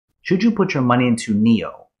Should you put your money into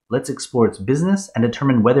NIO? Let's explore its business and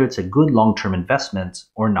determine whether it's a good long-term investment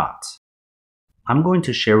or not. I'm going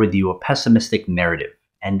to share with you a pessimistic narrative,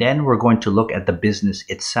 and then we're going to look at the business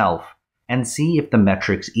itself and see if the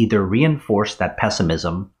metrics either reinforce that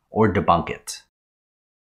pessimism or debunk it.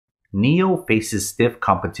 NIO faces stiff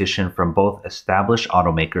competition from both established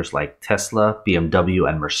automakers like Tesla, BMW,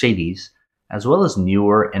 and Mercedes, as well as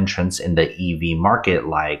newer entrants in the EV market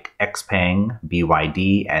like XPeng,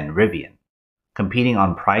 BYD, and Rivian. Competing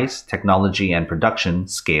on price, technology, and production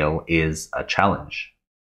scale is a challenge.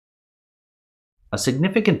 A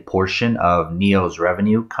significant portion of NIO's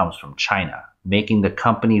revenue comes from China, making the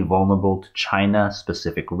company vulnerable to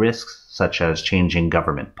China-specific risks such as changing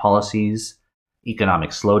government policies, economic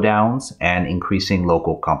slowdowns, and increasing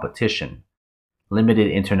local competition.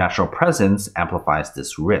 Limited international presence amplifies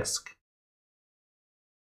this risk.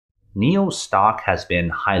 NIO's stock has been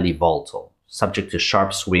highly volatile, subject to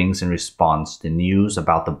sharp swings in response to news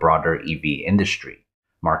about the broader EV industry,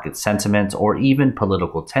 market sentiment, or even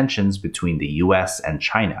political tensions between the US and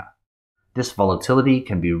China. This volatility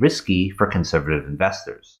can be risky for conservative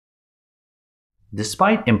investors.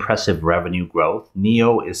 Despite impressive revenue growth,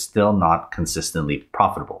 NIO is still not consistently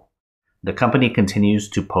profitable. The company continues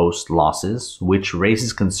to post losses, which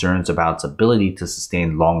raises concerns about its ability to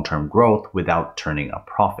sustain long-term growth without turning a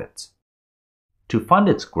profit. To fund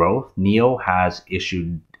its growth, NIO has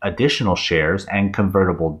issued additional shares and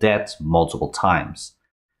convertible debt multiple times.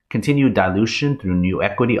 Continued dilution through new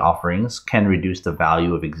equity offerings can reduce the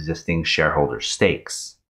value of existing shareholder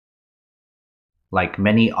stakes. Like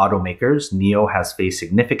many automakers, NIO has faced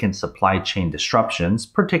significant supply chain disruptions,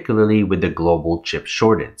 particularly with the global chip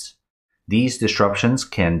shortage. These disruptions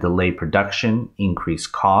can delay production, increase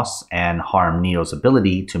costs, and harm NIO's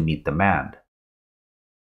ability to meet demand.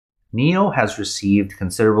 NIO has received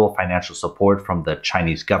considerable financial support from the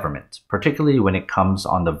Chinese government, particularly when it comes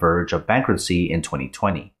on the verge of bankruptcy in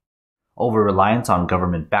 2020. Over-reliance on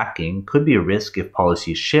government backing could be a risk if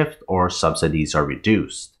policies shift or subsidies are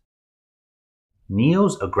reduced.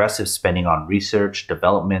 NIO's aggressive spending on research,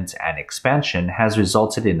 development, and expansion has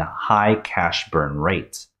resulted in a high cash burn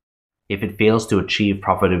rate. If it fails to achieve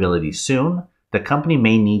profitability soon, the company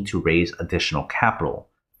may need to raise additional capital,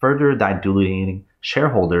 further diluting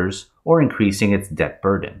shareholders or increasing its debt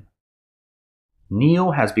burden.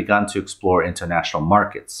 NIO has begun to explore international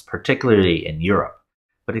markets, particularly in Europe,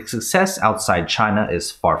 but its success outside China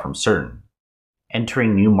is far from certain.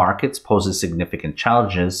 Entering new markets poses significant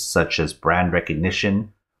challenges such as brand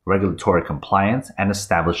recognition, regulatory compliance, and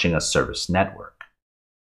establishing a service network.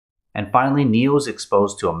 And finally, NIO is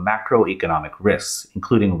exposed to macroeconomic risks,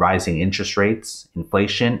 including rising interest rates,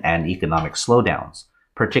 inflation, and economic slowdowns,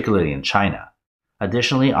 particularly in China.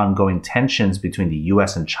 Additionally, ongoing tensions between the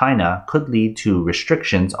US and China could lead to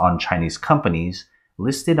restrictions on Chinese companies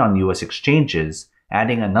listed on US exchanges,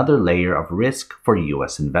 adding another layer of risk for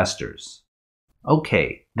US investors.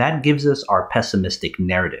 Okay, that gives us our pessimistic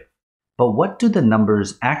narrative. But what do the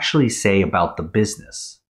numbers actually say about the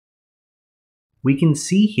business? We can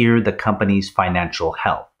see here the company's financial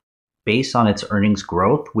health. Based on its earnings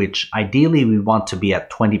growth, which ideally we want to be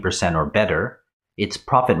at 20% or better, its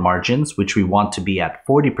profit margins, which we want to be at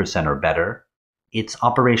 40% or better, its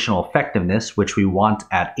operational effectiveness, which we want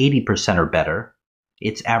at 80% or better,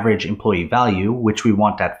 its average employee value, which we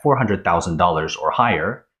want at $400,000 or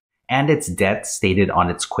higher, and its debt stated on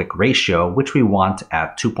its quick ratio, which we want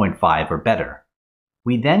at 2.5 or better.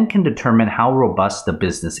 We then can determine how robust the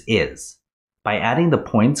business is. By adding the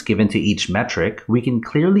points given to each metric, we can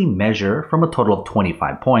clearly measure from a total of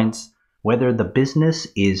 25 points whether the business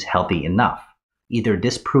is healthy enough, either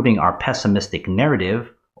disproving our pessimistic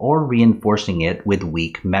narrative or reinforcing it with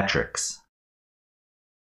weak metrics.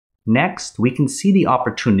 Next, we can see the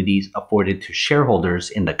opportunities afforded to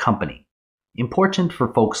shareholders in the company, important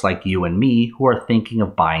for folks like you and me who are thinking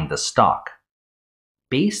of buying the stock.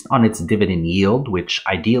 Based on its dividend yield, which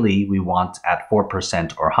ideally we want at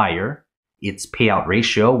 4% or higher, its payout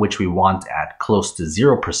ratio, which we want at close to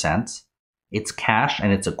 0%, its cash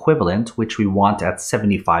and its equivalent, which we want at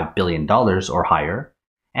 $75 billion or higher,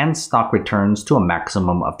 and stock returns to a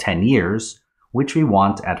maximum of 10 years, which we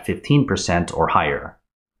want at 15% or higher.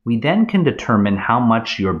 We then can determine how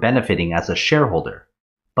much you're benefiting as a shareholder,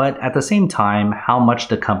 but at the same time, how much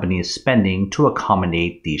the company is spending to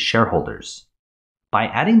accommodate these shareholders. By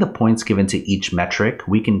adding the points given to each metric,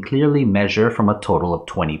 we can clearly measure from a total of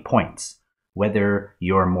 20 points, whether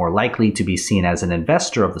you're more likely to be seen as an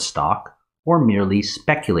investor of the stock or merely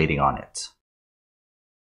speculating on it.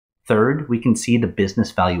 Third, we can see the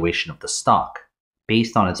business valuation of the stock,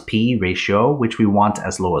 based on its P/E ratio, which we want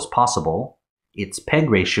as low as possible, its PEG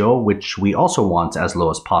ratio, which we also want as low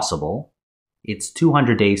as possible, its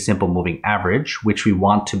 200-day simple moving average, which we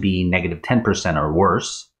want to be negative 10% or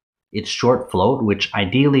worse, its short float, which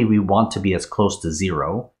ideally we want to be as close to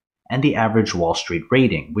 0, and the average Wall Street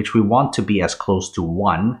rating, which we want to be as close to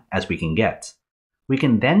 1 as we can get. We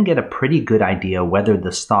can then get a pretty good idea whether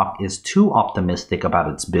the stock is too optimistic about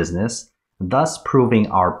its business, thus proving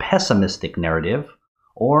our pessimistic narrative,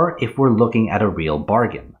 or if we're looking at a real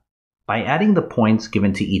bargain. By adding the points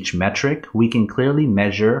given to each metric, we can clearly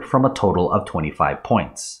measure from a total of 25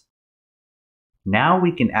 points. Now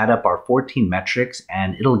we can add up our 14 metrics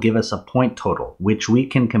and it'll give us a point total, which we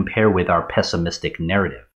can compare with our pessimistic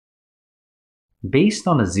narrative. Based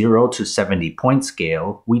on a 0 to 70 point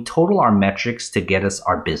scale, we total our metrics to get us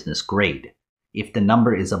our business grade. If the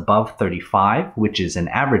number is above 35, which is an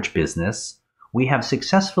average business, we have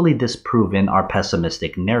successfully disproven our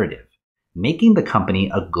pessimistic narrative, making the company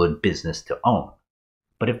a good business to own.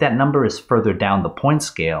 But if that number is further down the point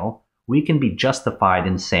scale, we can be justified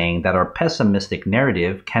in saying that our pessimistic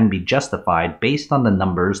narrative can be justified based on the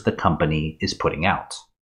numbers the company is putting out.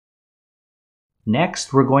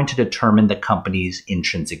 Next, we're going to determine the company's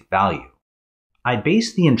intrinsic value. I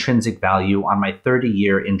base the intrinsic value on my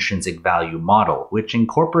 30-year intrinsic value model, which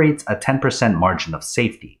incorporates a 10% margin of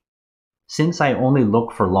safety. Since I only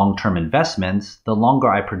look for long-term investments, the longer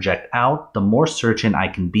I project out, the more certain I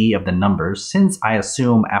can be of the numbers, since I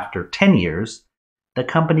assume after 10 years, the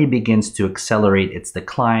company begins to accelerate its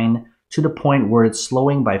decline to the point where it's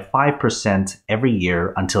slowing by 5% every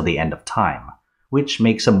year until the end of time, which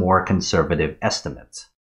makes a more conservative estimate.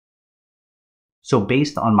 So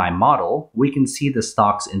based on my model, we can see the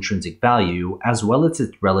stock's intrinsic value as well as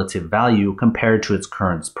its relative value compared to its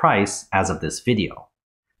current price as of this video.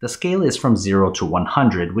 The scale is from 0 to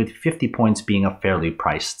 100, with 50 points being a fairly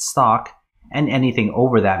priced stock, and anything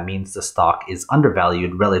over that means the stock is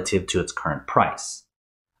undervalued relative to its current price.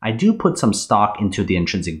 I do put some stock into the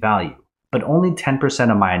intrinsic value, but only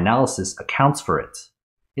 10% of my analysis accounts for it.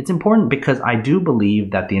 It's important because I do believe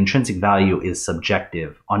that the intrinsic value is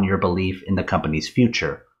subjective on your belief in the company's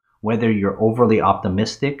future, whether you're overly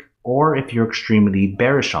optimistic or if you're extremely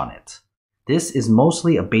bearish on it. This is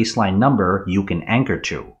mostly a baseline number you can anchor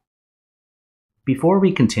to. Before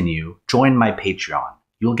we continue, join my Patreon.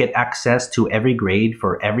 You'll get access to every grade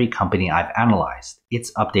for every company I've analyzed.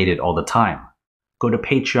 It's updated all the time. Go to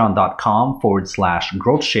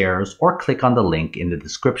patreon.com/GrowthShares or click on the link in the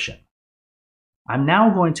description. I'm now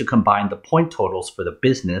going to combine the point totals for the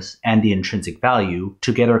business and the intrinsic value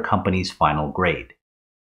to get our company's final grade.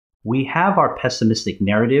 We have our pessimistic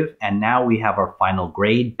narrative, and now we have our final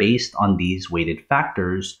grade based on these weighted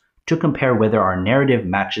factors to compare whether our narrative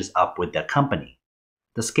matches up with the company.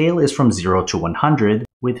 The scale is from 0 to 100,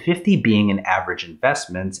 with 50 being an average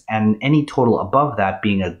investment and any total above that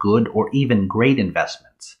being a good or even great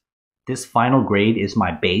investment. This final grade is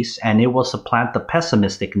my base, and it will supplant the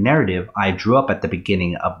pessimistic narrative I drew up at the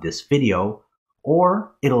beginning of this video,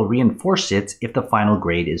 or it'll reinforce it if the final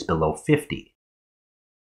grade is below 50.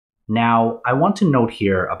 Now, I want to note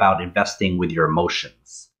here about investing with your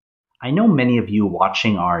emotions. I know many of you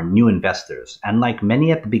watching are new investors, and like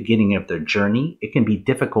many at the beginning of their journey, it can be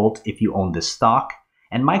difficult if you own this stock,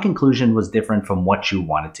 and my conclusion was different from what you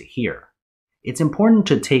wanted to hear. It's important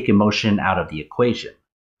to take emotion out of the equation.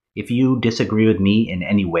 If you disagree with me in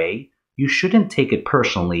any way, you shouldn't take it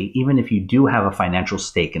personally even if you do have a financial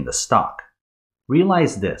stake in the stock.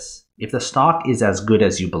 Realize this, if the stock is as good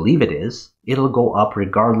as you believe it is, it'll go up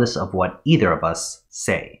regardless of what either of us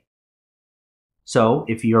say. So,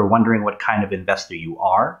 if you're wondering what kind of investor you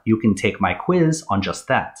are, you can take my quiz on just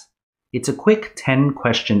that. It's a quick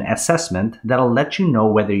 10-question assessment that'll let you know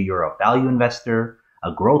whether you're a value investor,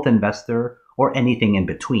 a growth investor, or anything in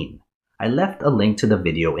between. I left a link to the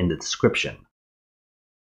video in the description.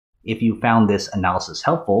 If you found this analysis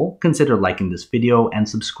helpful, consider liking this video and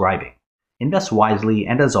subscribing. Invest wisely,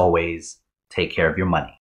 and as always, take care of your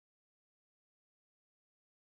money.